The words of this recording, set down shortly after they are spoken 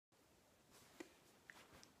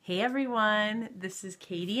Hey everyone, this is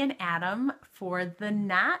Katie and Adam for the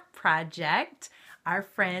Knot Project. Our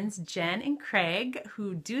friends Jen and Craig,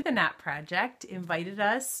 who do the Knot Project, invited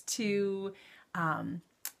us to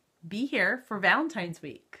be here for Valentine's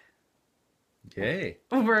Week. Yay.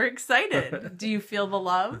 We're excited. Do you feel the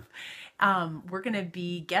love? We're going to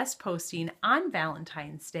be guest posting on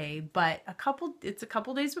Valentine's Day, but it's a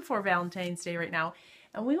couple days before Valentine's Day right now.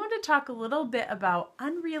 And we want to talk a little bit about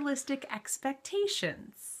unrealistic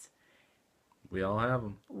expectations. We all have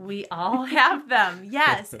them. We all have them,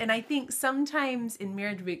 yes. And I think sometimes in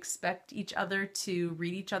marriage we expect each other to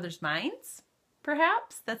read each other's minds,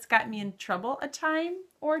 perhaps. That's got me in trouble a time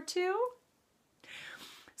or two.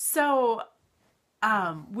 So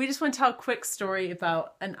we just want to tell a quick story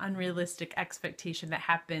about an unrealistic expectation that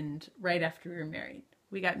happened right after we were married.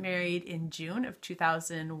 We got married in June of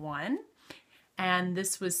 2001. And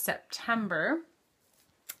this was September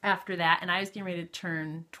after that. And I was getting ready to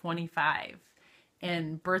turn 25.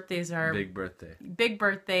 And birthdays are... Big birthday. Big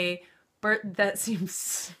birthday. That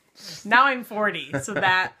seems... Now I'm 40. So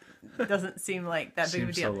that doesn't seem like that big of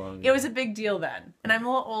a deal. So long It was a big deal then. And I'm a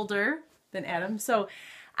little older than Adam. So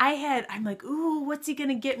I'm like, ooh, what's he going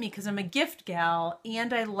to get me? Because I'm a gift gal.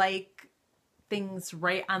 And I like things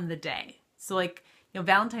right on the day. So like,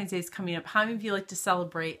 Valentine's Day is coming up. How many of you like to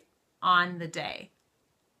celebrate on the day?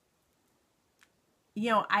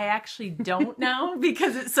 I actually don't now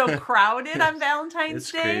because it's so crowded on Valentine's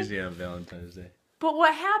Day. It's crazy on Valentine's Day. But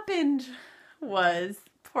what happened was,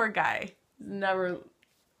 poor guy,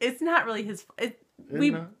 it's not really his fault. It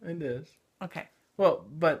is. Okay. Well,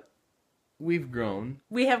 but we've grown.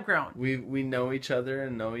 We have grown. We know each other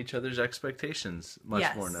and know each other's expectations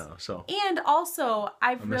much more now. So. And also,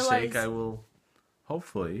 I've realized... A mistake I will...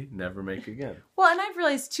 hopefully never make again. Well, and I've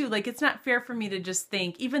realized too, like, it's not fair for me to just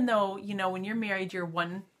think, even though, when you're married, you're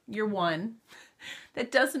one, that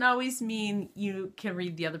doesn't always mean you can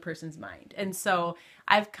read the other person's mind. And so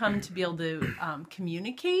I've come to be able to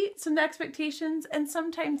communicate some expectations, and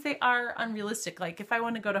sometimes they are unrealistic. Like, if I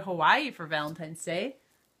want to go to Hawaii for Valentine's Day,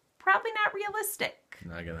 probably not realistic.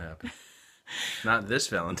 Not gonna happen. Not this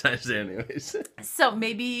Valentine's Day anyways. So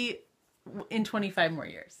maybe... in 25 more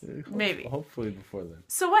years. Maybe. Hopefully before then.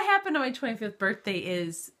 So what happened on my 25th birthday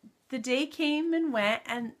is the day came and went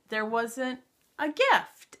and there wasn't a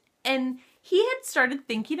gift. And he had started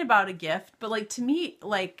thinking about a gift, but like to me,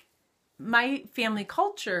 like my family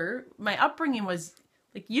culture, my upbringing was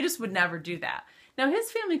like, you just would never do that. Now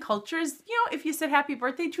his family culture is, if you said happy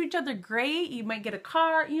birthday to each other, great. You might get a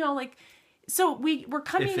car, so we were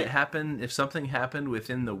coming. If something happened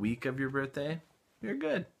within the week of your birthday, you're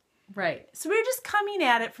good. Right. So we were just coming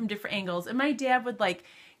at it from different angles. And my dad would like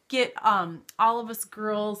get all of us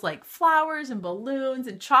girls like flowers and balloons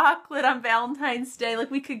and chocolate on Valentine's Day. Like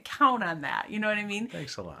we could count on that. You know what I mean?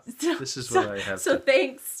 Thanks a lot. So, this is what I have so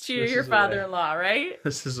thanks to your father-in-law, right?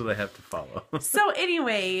 This is what I have to follow. So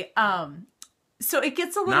anyway, so it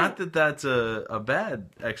gets a little... Not that that's a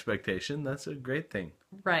bad expectation. That's a great thing.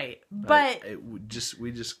 Right. But...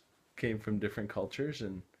 we just came from different cultures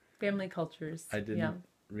and... Family cultures. I didn't...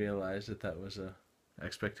 realize that was a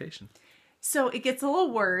expectation. So it gets a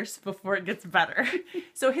little worse before it gets better.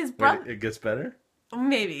 So his brother... It gets better?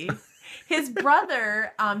 Maybe. His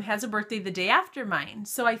brother has a birthday the day after mine.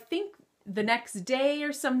 So I think the next day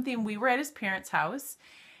or something, we were at his parents' house.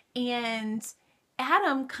 And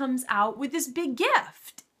Adam comes out with this big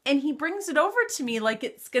gift. And he brings it over to me like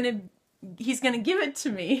he's going to give it to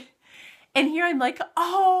me. And here I'm like,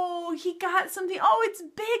 oh, he got something. Oh, it's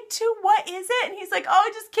big too. What is it? And he's like,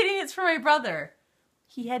 oh, just kidding. It's for my brother.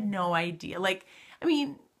 He had no idea.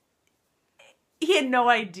 He had no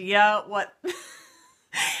idea what.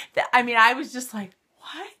 I was just like,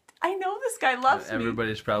 what? I know this guy loves me.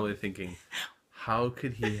 Everybody's probably thinking, how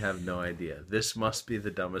could he have no idea? This must be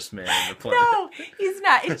the dumbest man on the planet. No, he's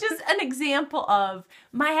not. It's just an example of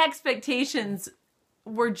my expectations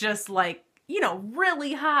were just like,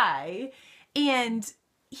 really high. And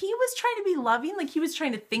he was trying to be loving. Like he was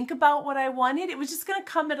trying to think about what I wanted. It was just going to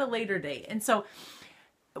come at a later date. And so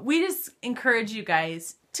we just encourage you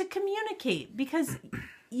guys to communicate because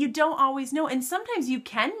you don't always know. And sometimes you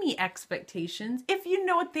can meet expectations if you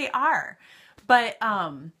know what they are. But,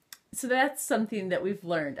 so that's something that we've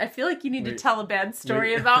learned. I feel like you need to tell a bad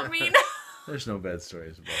story about me. There's no bad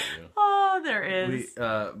stories about you. Oh, there is.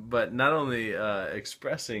 But not only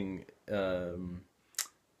expressing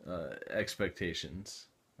expectations,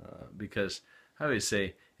 because I always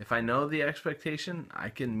say, if I know the expectation, I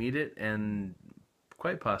can meet it and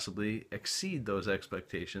quite possibly exceed those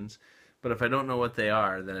expectations. But if I don't know what they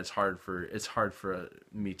are, then it's hard for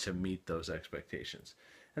me to meet those expectations.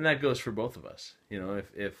 and that goes for both of us.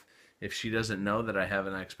 If she doesn't know that I have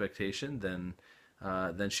an expectation,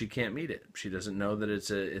 then she can't meet it. She doesn't know that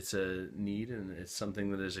it's a need and it's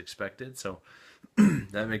something that is expected. So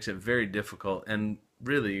that makes it very difficult. And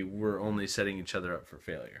really, we're only setting each other up for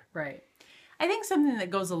failure. Right. I think something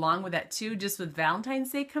that goes along with that too, just with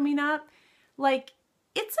Valentine's Day coming up, like,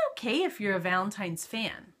 it's okay if you're a Valentine's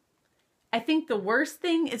fan. I think the worst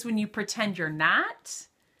thing is when you pretend you're not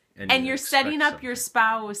and you're setting up your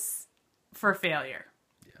spouse for failure.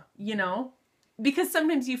 Yeah. Because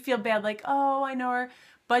sometimes you feel bad, like, oh, I know our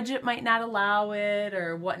budget might not allow it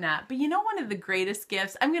or whatnot. But one of the greatest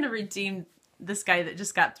gifts, I'm going to redeem this guy that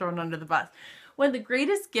just got thrown under the bus. One of the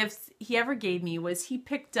greatest gifts he ever gave me was he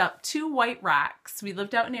picked up 2 white rocks. We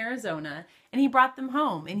lived out in Arizona, and he brought them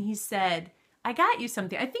home. And he said, I got you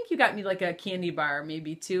something. I think you got me like a candy bar,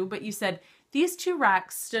 maybe 2. But you said, these 2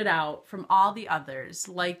 rocks stood out from all the others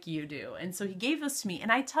like you do. And so he gave this to me.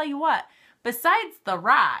 And I tell you what, besides the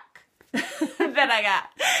rock that I got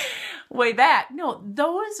way back, no,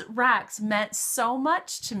 those rocks meant so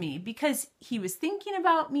much to me because he was thinking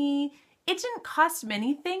about me. It didn't cost him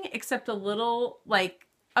anything except a little, like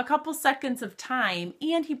a couple seconds of time,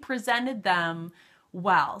 and he presented them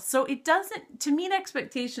well. So it doesn't, to meet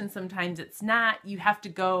expectations, sometimes it's not, you have to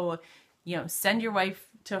go, send your wife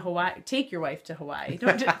to Hawaii, take your wife to Hawaii.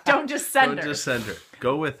 Don't just send her. Don't just send her.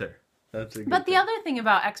 Go with her. That's a good But the thing. other thing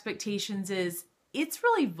about expectations is it's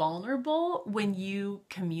really vulnerable when you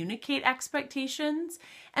communicate expectations.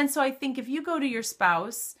 And so I think if you go to your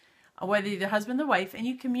spouse, whether you're the husband or the wife, and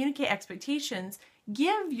you communicate expectations,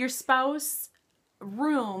 give your spouse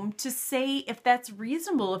room to say if that's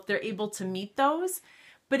reasonable, if they're able to meet those.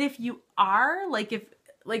 But if you are, like if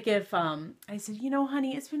I said,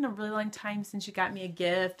 honey, it's been a really long time since you got me a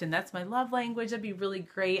gift, and that's my love language, that'd be really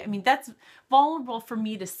great. I mean, that's vulnerable for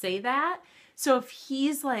me to say that. So if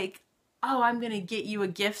he's like, oh, I'm going to get you a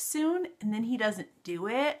gift soon, and then he doesn't do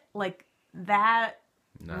it, like that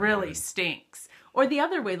really stinks. Or the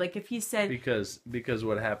other way, like if he said, because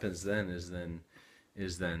what happens then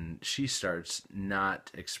is she starts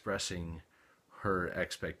not expressing her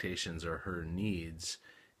expectations or her needs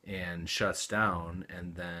and shuts down,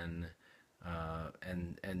 and then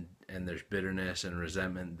and there's bitterness and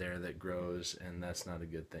resentment there that grows, and that's not a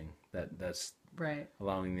good thing. That's right,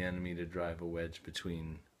 allowing the enemy to drive a wedge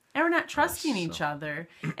between. And we're not trusting each other.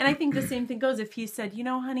 And I think the same thing goes if he said,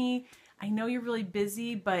 honey, I know you're really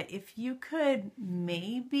busy, but if you could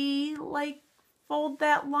maybe like fold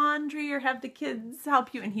that laundry or have the kids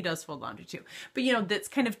help you. And he does fold laundry too. But that's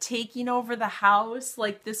kind of taking over the house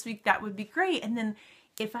like this week, that would be great. And then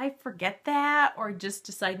if I forget that or just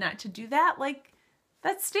decide not to do that, like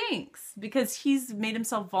that stinks because he's made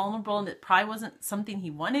himself vulnerable and it probably wasn't something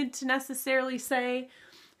he wanted to necessarily say.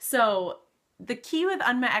 So the key with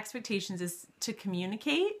unmet expectations is to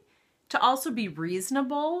communicate, to also be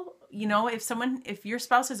reasonable. If your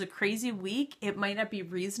spouse has a crazy week, it might not be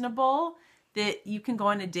reasonable that you can go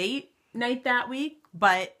on a date night that week,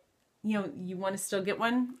 but you want to still get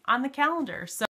one on the calendar. So